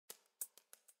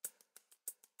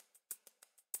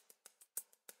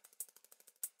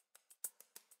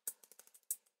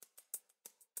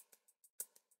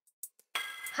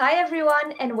Hi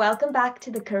everyone, and welcome back to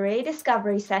the Career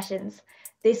Discovery Sessions.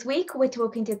 This week we're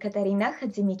talking to Katerina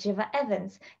Hadzi-Miceva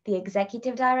Evans, the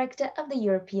Executive Director of the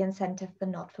European Centre for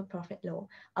Not-for-Profit Law,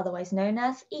 otherwise known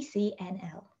as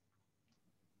ECNL.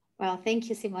 Well, thank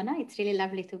you, Simona. It's really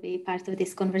lovely to be part of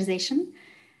this conversation.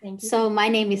 Thank you. So my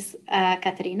name is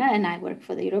Katerina, and I work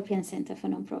for the European Centre for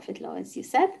Non-Profit Law, as you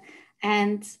said.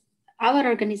 And our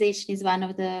organization is one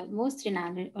of the most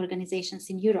renowned organizations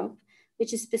in Europe,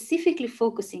 which is specifically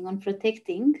focusing on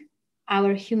protecting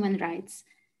our human rights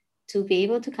to be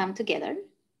able to come together,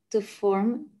 to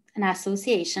form an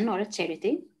association or a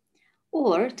charity,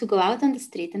 or to go out on the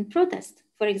street and protest,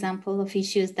 for example, of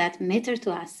issues that matter to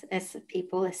us as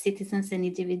people, as citizens and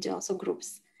individuals or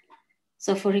groups.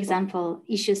 So, for example,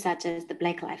 issues such as the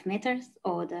Black Lives Matter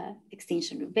or the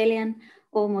Extinction Rebellion,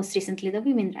 or most recently the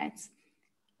women's rights.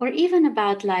 Or even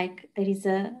about like there is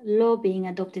a law being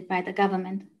adopted by the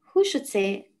government. Who should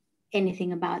say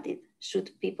anything about it?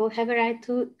 Should people have a right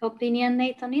to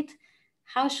opinionate on it?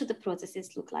 How should the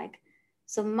processes look like?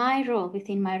 So my role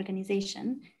within my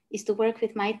organization is to work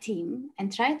with my team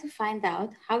and try to find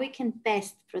out how we can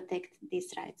best protect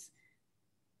these rights.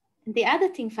 And the other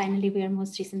thing, finally, we are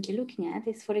most recently looking at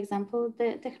is, for example,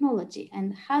 the technology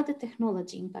and how the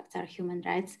technology impacts our human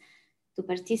rights to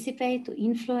participate, to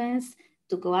influence,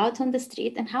 to go out on the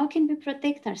street, and how can we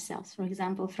protect ourselves, for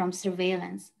example, from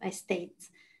surveillance by states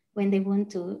when they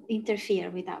want to interfere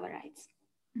with our rights.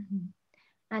 Mm-hmm.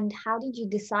 And how did you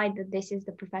decide that this is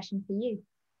the profession for you?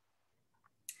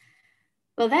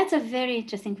 Well, that's a very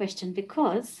interesting question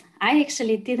because I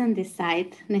actually didn't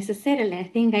decide necessarily. I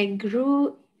think I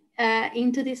grew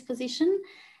into this position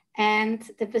and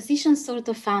the position sort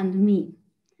of found me.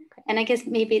 Okay. And I guess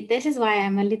maybe this is why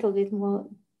I'm a little bit more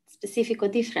specific or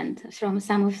different from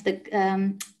some of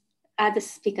the other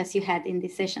speakers you had in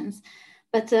these sessions.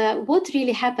 But what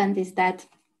really happened is that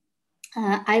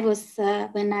when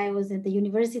I was at the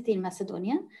university in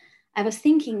Macedonia, I was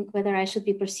thinking whether I should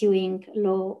be pursuing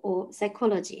law or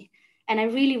psychology. And I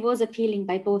really was appealing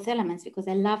by both elements because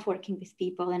I love working with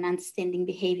people and understanding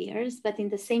behaviors. But in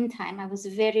the same time, I was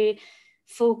very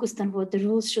focused on what the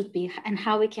rules should be and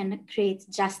how we can create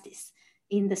justice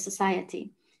in the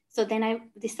society. So then I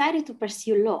decided to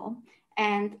pursue law.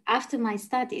 And after my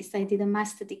studies, I did a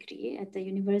master's degree at the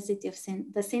University of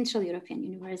the Central European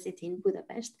University in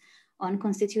Budapest on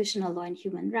constitutional law and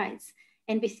human rights.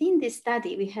 And within this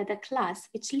study, we had a class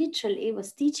which literally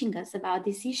was teaching us about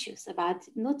these issues, about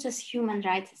not just human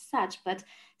rights as such, but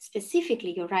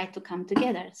specifically your right to come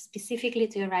together, specifically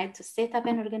to your right to set up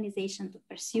an organization, to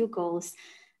pursue goals,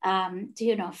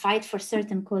 to fight for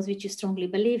certain cause which you strongly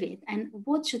believe in, and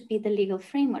what should be the legal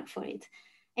framework for it.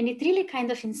 And it really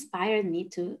kind of inspired me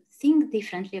to think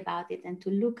differently about it and to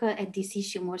look at this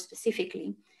issue more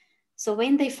specifically. So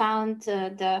when they found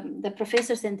the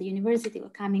professors and the university were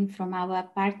coming from our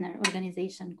partner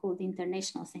organization called the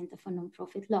International Center for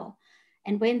Non-Profit Law.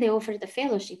 And when they offered the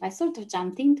fellowship, I sort of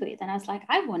jumped into it and I was like,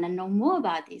 I want to know more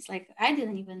about this. Like, I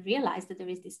didn't even realize that there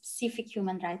is this specific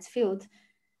human rights field,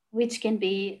 which can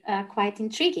be quite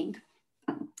intriguing.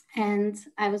 And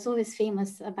I was always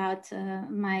famous about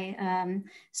my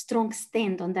strong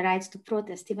stand on the rights to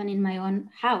protest. Even in my own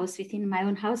house, within my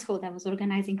own household, I was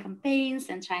organizing campaigns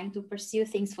and trying to pursue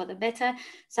things for the better.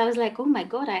 So I was like, oh my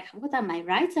God, what are my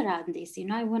rights around this?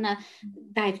 I want to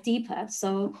dive deeper.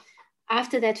 So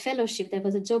after that fellowship, there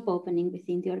was a job opening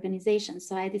within the organization.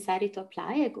 So I decided to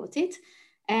apply, I got it.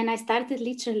 And I started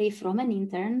literally from an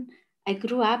intern. I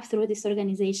grew up through this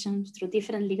organization, through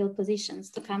different legal positions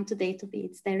to come today to be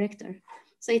its director.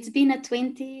 So it's been a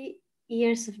 20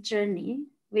 years of journey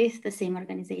with the same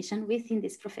organization, within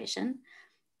this profession.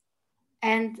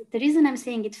 And the reason I'm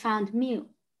saying it found me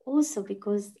also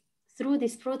because through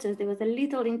this process, there was a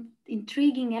little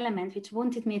intriguing element which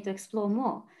wanted me to explore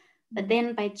more. But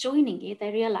then by joining it,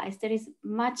 I realized there is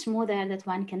much more there that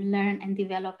one can learn and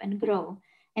develop and grow.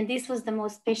 And this was the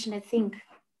most passionate thing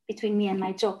between me and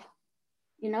my job.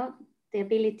 The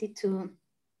ability to,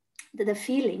 the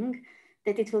feeling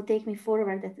that it will take me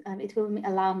forward, that it will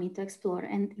allow me to explore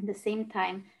and in the same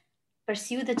time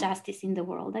pursue the justice in the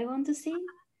world I want to see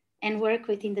and work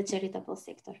within the charitable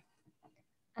sector.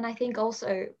 And I think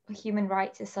also human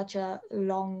rights is such a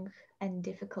long and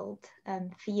difficult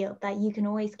field that you can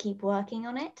always keep working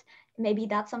on it. Maybe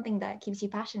that's something that keeps you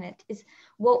passionate.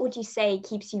 What would you say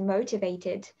keeps you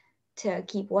motivated to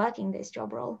keep working this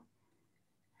job role?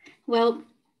 Well,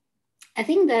 I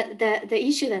think the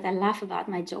issue that I love about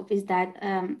my job is that,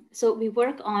 so we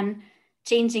work on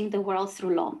changing the world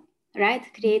through law, right?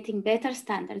 Creating better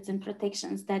standards and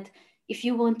protections that if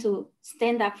you want to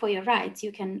stand up for your rights,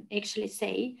 you can actually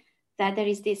say that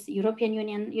there is this European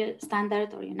Union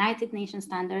standard or United Nations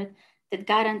standard that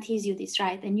guarantees you this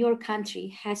right, and your country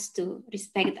has to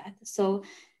respect that. So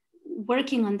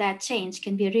working on that change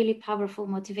can be a really powerful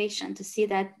motivation to see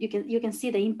that you can see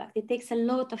the impact. It takes a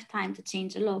lot of time to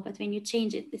change a law, but when you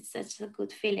change it, it's such a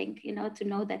good feeling, you know, to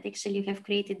know that actually you have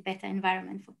created better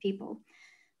environment for people.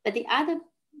 But the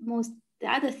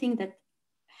other thing that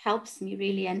helps me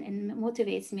really and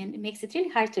motivates me and it makes it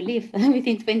really hard to live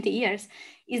within 20 years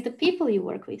is the people you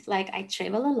work with. Like, I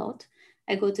travel a lot,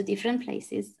 I go to different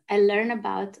places, I learn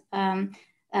about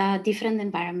different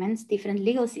environments, different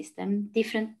legal systems,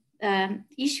 different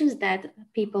issues that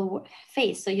people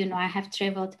face. So, you know, I have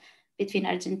traveled between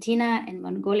Argentina and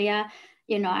Mongolia.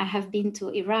 You know, I have been to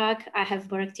Iraq, I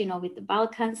have worked, you know, with the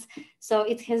Balkans. So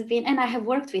it has been, and I have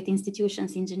worked with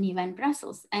institutions in Geneva and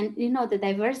Brussels. And, you know, the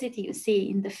diversity you see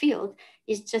in the field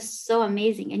is just so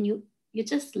amazing. And you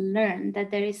just learn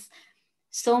that there is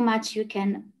so much you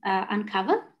can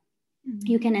uncover.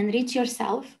 You can enrich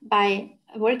yourself by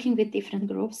working with different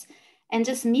groups and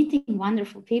just meeting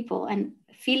wonderful people, and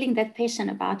feeling that passion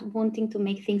about wanting to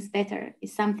make things better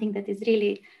is something that is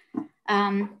really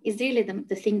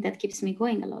the thing that keeps me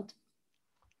going a lot.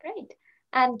 Great.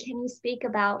 And can you speak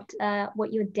about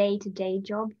what your day-to-day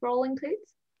job role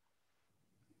includes?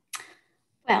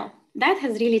 Well, that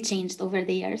has really changed over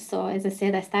the years. So as I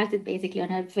said, I started basically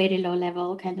on a very low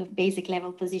level, kind of basic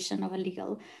level position of a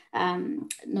legal,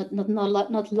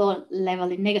 not low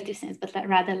level in negative sense, but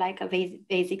rather like a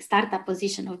basic startup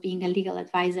position of being a legal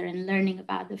advisor and learning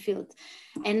about the field.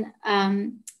 And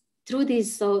through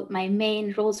this, so my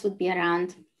main roles would be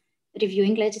around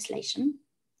reviewing legislation,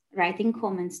 writing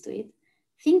comments to it,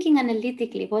 thinking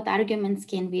analytically what arguments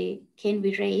can we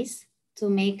raise to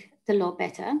make the law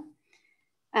better.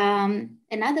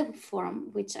 Another form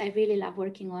which I really love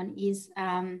working on is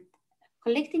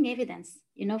collecting evidence,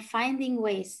 you know, finding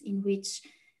ways in which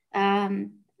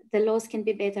the laws can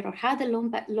be better, or how the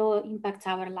law impacts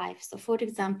our lives. So for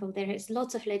example, there is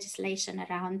lots of legislation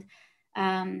around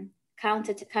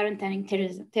countering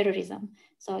terrorism.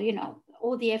 So, you know,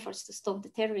 all the efforts to stop the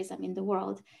terrorism in the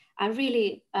world are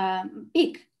really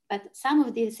big, but some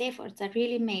of these efforts are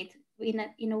really made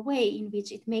in a way in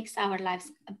which it makes our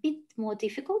lives a bit more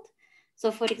difficult.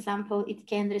 So for example, it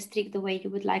can restrict the way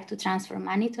you would like to transfer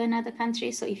money to another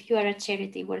country. So if you are a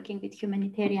charity working with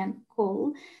humanitarian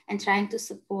goal and trying to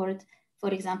support, for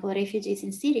example, refugees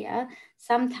in Syria,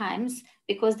 sometimes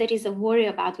because there is a worry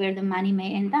about where the money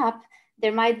may end up,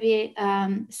 there might be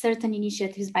certain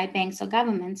initiatives by banks or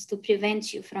governments to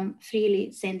prevent you from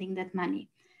freely sending that money.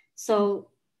 So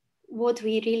what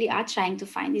we really are trying to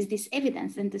find is this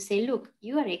evidence, and to say, look,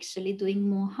 you are actually doing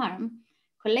more harm,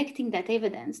 collecting that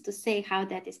evidence to say how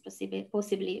that is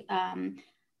possibly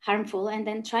harmful, and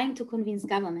then trying to convince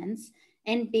governments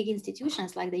and big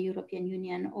institutions like the European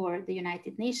Union or the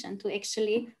United Nations to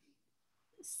actually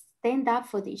stand up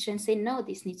for the issue and say, no,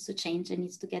 this needs to change and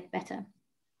needs to get better.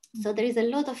 So there is a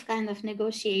lot of kind of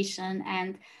negotiation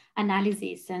and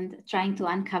analysis and trying to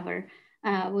uncover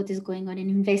what is going on and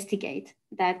investigate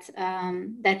that.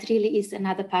 That really is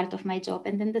another part of my job.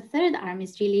 And then the third arm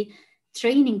is really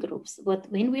training groups.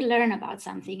 But when we learn about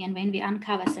something and when we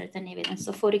uncover certain evidence.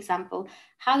 So for example,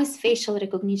 how is facial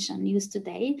recognition used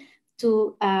today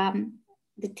to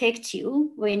detect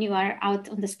you when you are out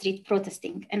on the street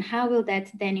protesting? And how will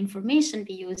that then information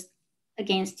be used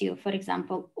against you, for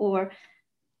example, or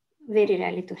very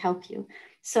rarely to help you?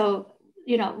 So,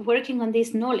 you know, working on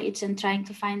this knowledge and trying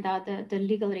to find out the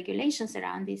legal regulations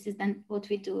around this is then what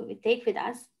we do. We take with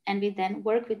us and we then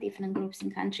work with different groups in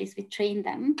countries. We train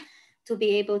them to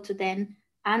be able to then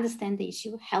understand the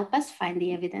issue, help us find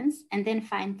the evidence, and then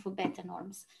find for better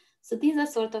norms. So these are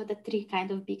sort of the three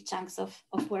kind of big chunks of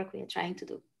work we are trying to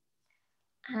do.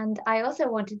 And I also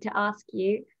wanted to ask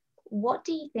you, what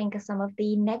do you think are some of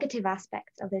the negative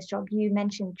aspects of this job? You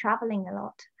mentioned traveling a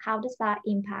lot. How does that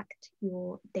impact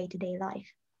your day-to-day life?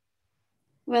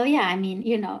 Well, yeah, I mean,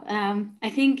 you know, I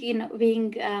think, you know,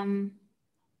 being,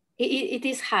 it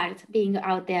is hard being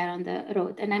out there on the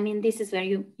road. And I mean, this is where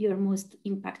you're most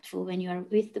impactful, when you're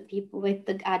with the people, with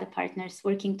the other partners,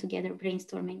 working together,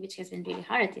 brainstorming, which has been really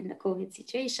hard in the COVID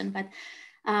situation. But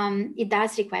it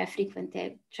does require frequent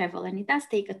travel, and it does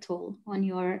take a toll on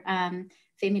your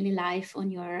family life, on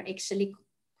your actually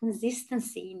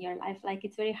consistency in your life. Like,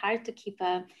 it's very hard to keep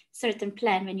a certain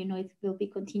plan when you know it will be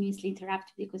continuously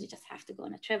interrupted because you just have to go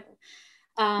on a travel.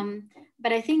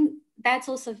 But I think that's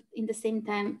also in the same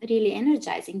time really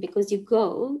energizing, because you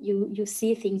go, you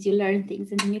see things, you learn things,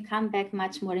 and then you come back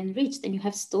much more enriched, and you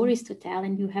have stories to tell,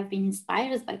 and you have been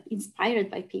inspired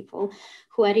by people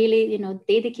who are really, you know,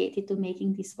 dedicated to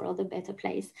making this world a better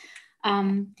place.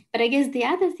 But I guess the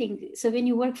other thing, so when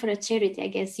you work for a charity, I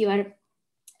guess you are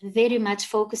very much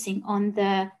focusing on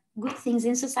the good things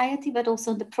in society, but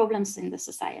also the problems in the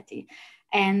society.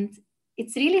 And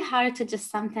it's really hard to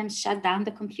just sometimes shut down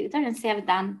the computer and say, I've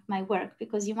done my work,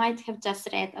 because you might have just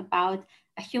read about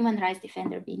a human rights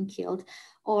defender being killed,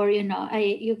 or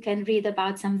you can read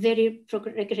about some very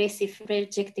regressive,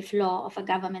 restrictive law of a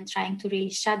government trying to really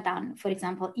shut down, for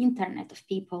example, internet of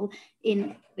people.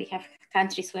 We have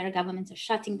countries where governments are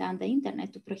shutting down the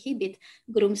internet to prohibit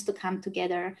groups to come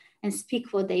together and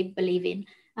speak what they believe in.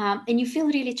 And you feel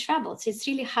really troubled. So it's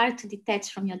really hard to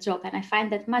detach from your job. And I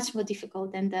find that much more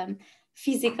difficult than the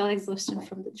physical exhaustion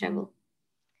from the travel.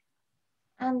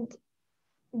 And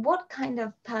what kind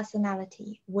of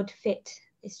personality would fit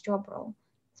this job role?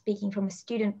 Speaking from a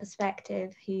student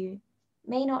perspective who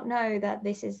may not know that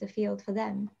this is the field for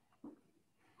them.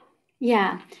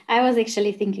 Yeah, I was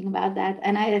actually thinking about that.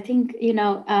 And I think,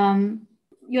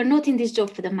 you're not in this job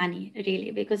for the money,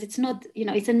 really, because it's not,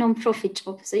 it's a non-profit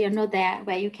job. So you're not there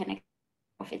where you can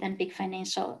profit and big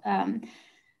financial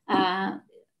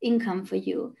income for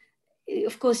you.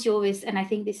 Of course, you always, and I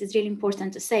think this is really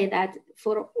important to say, that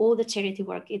for all the charity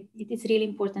work, it is really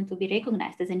important to be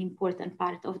recognized as an important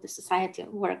part of the society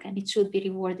work, and it should be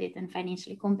rewarded and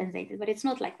financially compensated. But it's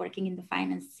not like working in the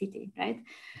finance city, right?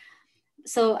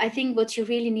 So I think what you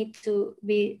really need to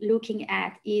be looking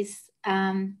at is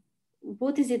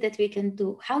what is it that we can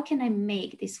do? How can I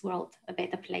make this world a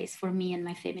better place for me and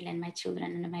my family and my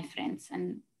children and my friends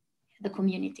and the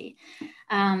community?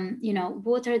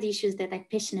 What are the issues that I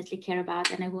passionately care about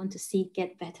and I want to see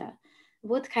get better?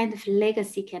 What kind of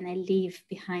legacy can I leave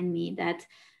behind me that,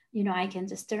 I can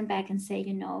just turn back and say,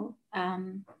 in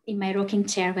my rocking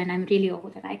chair when I'm really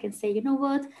old, and I can say, you know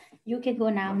what, you can go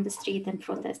now on the street and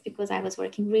protest because I was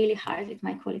working really hard with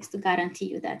my colleagues to guarantee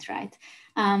you that right.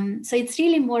 So it's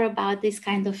really more about this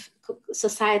kind of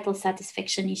societal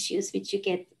satisfaction issues which you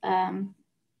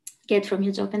get from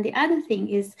your job. And the other thing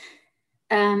is,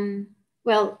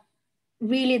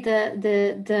 really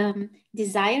the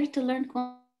desire to learn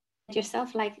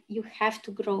yourself. Like, you have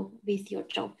to grow with your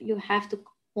job. You have to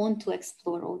want to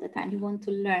explore all the time. You want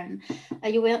to learn.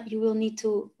 You will need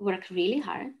to work really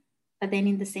hard, but then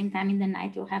in the same time in the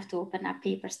night you'll have to open up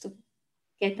papers to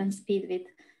get on speed with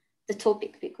the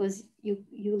topic, because you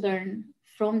learn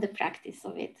from the practice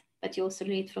of it, but you also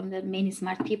read from the many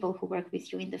smart people who work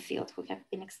with you in the field, who have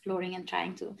been exploring and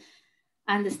trying to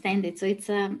understand it. So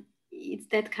it's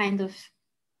that kind of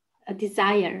a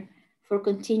desire for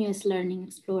continuous learning,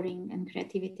 exploring, and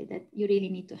creativity that you really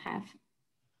need to have.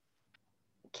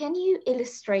 Can you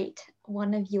illustrate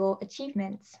one of your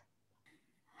achievements?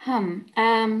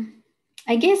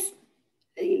 I guess,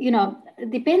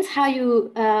 it depends how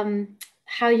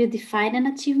you define an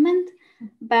achievement,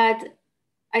 but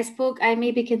I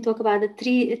maybe can talk about the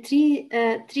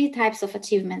three types of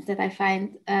achievements that I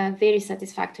find very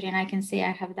satisfactory, and I can say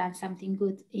I have done something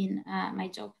good in my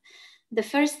job. The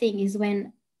first thing is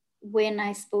when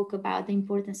I spoke about the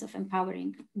importance of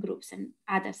empowering groups and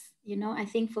others. I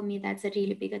think for me that's a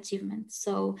really big achievement.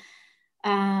 So,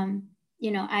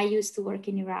 I used to work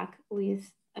in Iraq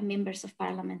with members of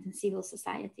parliament and civil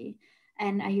society,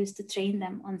 and I used to train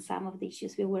them on some of the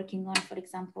issues we're working on. For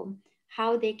example,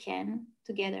 how they can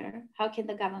together, how can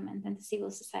the government and the civil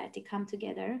society come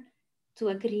together to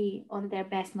agree on their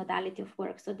best modality of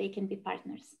work so they can be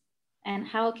partners? And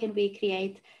how can we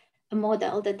create a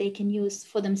model that they can use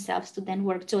for themselves to then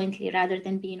work jointly rather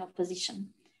than be in opposition?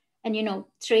 And,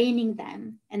 training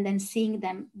them and then seeing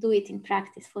them do it in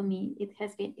practice, for me,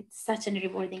 it's such a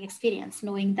rewarding experience,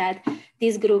 knowing that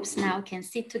these groups now can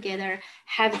sit together,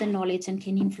 have the knowledge and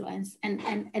can influence,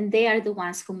 and they are the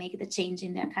ones who make the change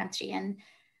in their country. And,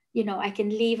 I can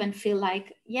leave and feel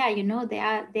like,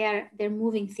 they're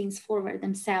moving things forward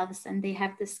themselves, and they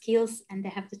have the skills and they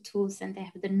have the tools and they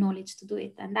have the knowledge to do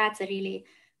it. And that's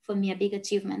for me, a big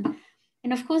achievement.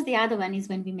 And of course, the other one is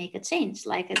when we make a change.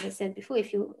 Like, as I said before,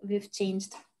 we've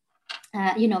changed,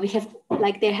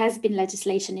 there has been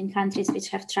legislation in countries which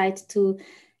have tried to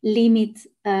limit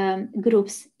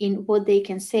groups in what they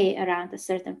can say around a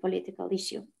certain political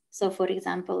issue. So, for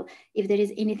example, if there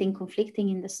is anything conflicting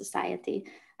in the society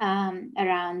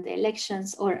around the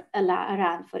elections or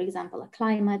around, for example, a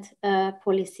climate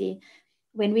policy,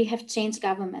 when we have changed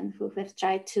government who have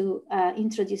tried to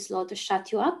introduce law to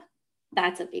shut you up,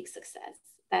 that's a big success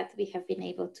that we have been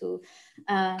able to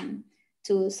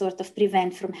sort of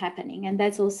prevent from happening. And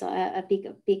that's also a big,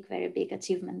 very big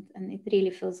achievement. And it really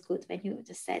feels good when you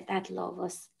just said that law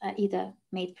was either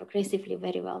made progressively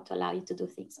very well to allow you to do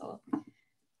things or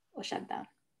shut down.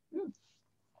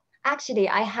 Actually,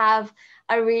 I have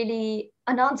a really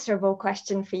unanswerable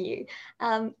question for you.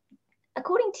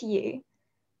 According to you,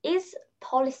 is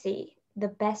policy the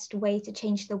best way to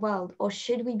change the world, or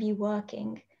should we be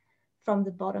working from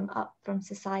the bottom up, from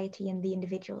society and the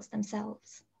individuals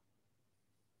themselves?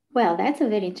 Well, that's a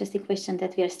very interesting question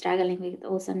that we are struggling with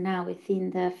also now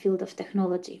within the field of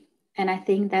technology. And I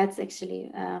think that's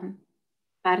actually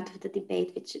part of the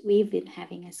debate which we've been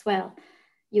having as well.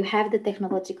 You have the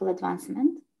technological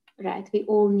advancement, right? We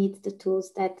all need the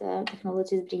tools that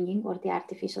technology is bringing, or the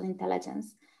artificial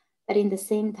intelligence. But in the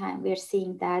same time, we're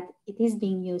seeing that it is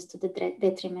being used to the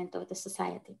detriment of the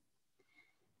society.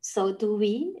 So do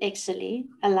we actually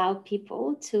allow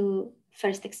people to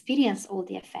first experience all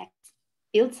the effects,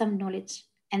 build some knowledge,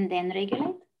 and then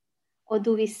regulate? Or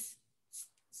do we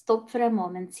stop for a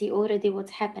moment, see already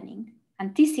what's happening,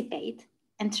 anticipate,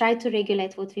 and try to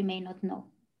regulate what we may not know?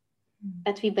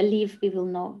 But we believe we will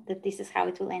know that this is how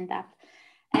it will end up.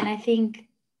 And I think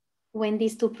when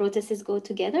these two processes go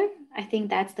together, I think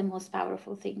that's the most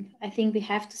powerful thing. I think we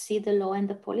have to see the law and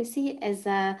the policy as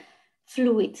a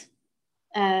fluid,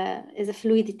 as a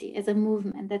fluidity, as a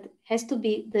movement that has to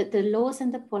be, the laws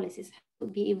and the policies have to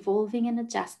be evolving and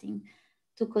adjusting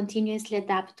to continuously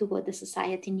adapt to what the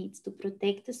society needs, to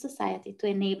protect the society, to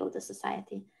enable the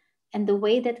society. And the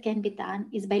way that can be done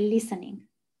is by listening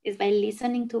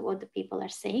to what the people are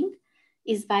saying,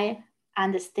 is by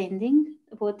understanding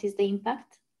what is the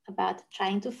impact, about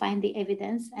trying to find the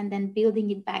evidence and then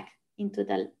building it back into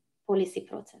the policy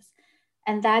process.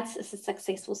 And that's a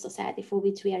successful society for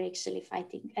which we are actually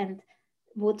fighting. And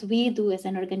what we do as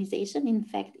an organization, in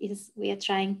fact, is we are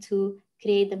trying to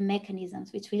create the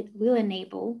mechanisms which will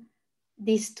enable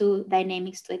these two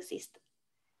dynamics to exist.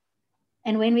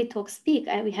 And when we talk speak,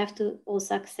 we have to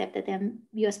also accept that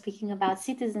we are speaking about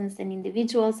citizens and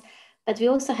individuals, but we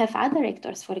also have other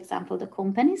actors, for example, the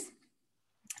companies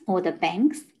or the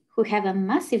banks, who have a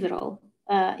massive role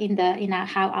in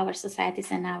how our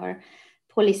societies and our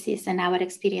policies and our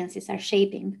experiences are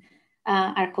shaping.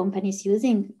 Are companies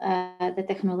using the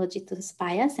technology to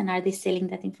spy us, and are they selling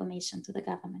that information to the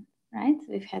government, right?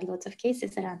 We've had lots of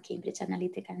cases around Cambridge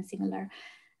Analytica and similar,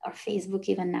 or Facebook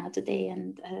even now today,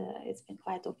 and it's been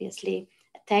quite obviously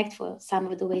attacked for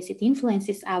some of the ways it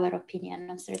influences our opinion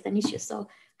on certain issues. So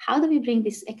how do we bring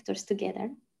these actors together,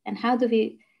 and how do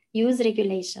we use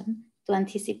regulation to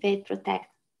anticipate, protect,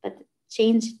 but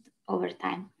change it over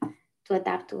time to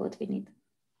adapt to what we need?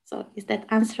 So is that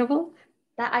answerable?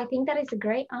 I think that is a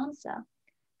great answer.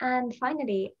 And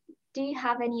finally, do you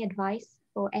have any advice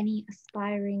for any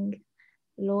aspiring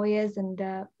lawyers and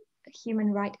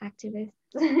human rights activists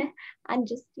and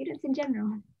just students in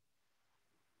general?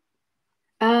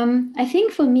 I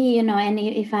think for me, and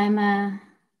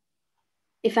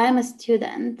if I'm a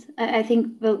student, I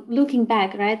think, well, looking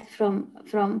back, right, from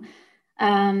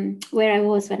where I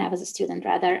was when I was a student,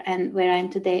 rather, and where I am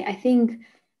today, I think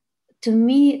to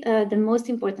me, the most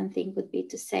important thing would be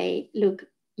to say, look,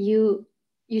 you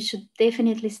should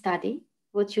definitely study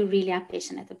what you really are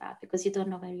passionate about, because you don't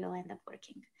know where you'll end up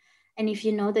working. And if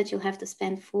you know that you'll have to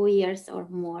spend 4 years or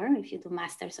more, if you do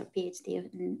master's or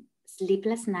PhD,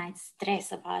 sleepless nights,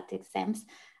 stress about exams,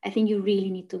 I think you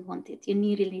really need to want it. You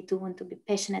really need to want to be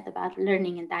passionate about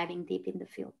learning and diving deep in the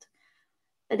field.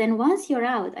 But then once you're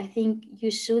out, I think you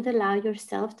should allow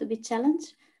yourself to be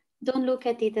challenged. Don't look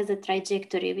at it as a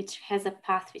trajectory which has a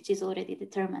path which is already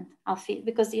determined.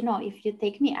 Because if you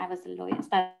take me, I was a lawyer,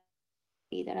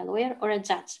 either a lawyer or a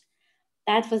judge.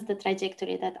 That was the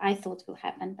trajectory that I thought will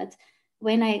happen. But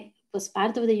when I was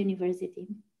part of the university,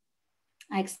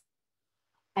 I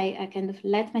kind of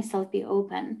let myself be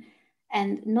open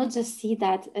and not just see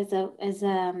that as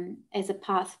a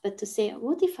path, but to say,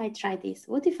 what if I try this?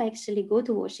 What if I actually go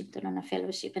to Washington on a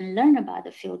fellowship and learn about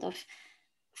the field of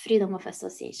freedom of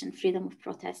association, freedom of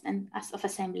protest, and of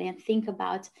assembly, and think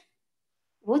about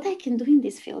what I can do in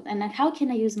this field and how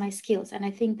can I use my skills? And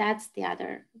I think that's the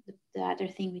other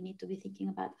thing we need to be thinking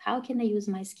about. How can I use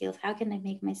my skills? How can I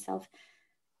make myself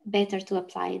better to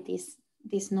apply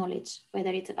this knowledge,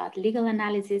 whether it's about legal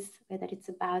analysis, whether it's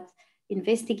about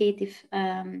investigative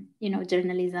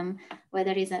journalism,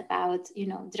 whether it's about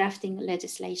drafting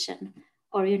legislation,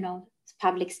 or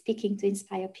public speaking to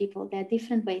inspire people. There are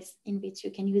different ways in which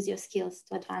you can use your skills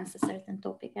to advance a certain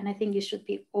topic, and I think you should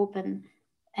be open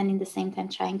and in the same time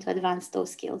trying to advance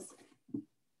those skills.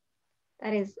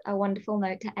 That is a wonderful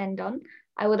note to end on.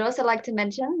 I would also like to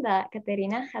mention that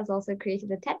Katerina has also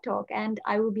created a TED Talk, and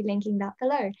I will be linking that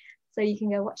below, so you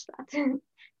can go watch that.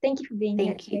 Thank you for being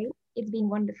here today. It's been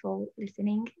wonderful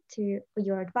listening to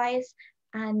your advice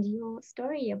and your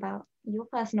story about your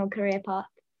personal career path.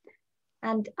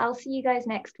 And I'll see you guys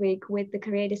next week with the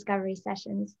career discovery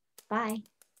sessions. Bye.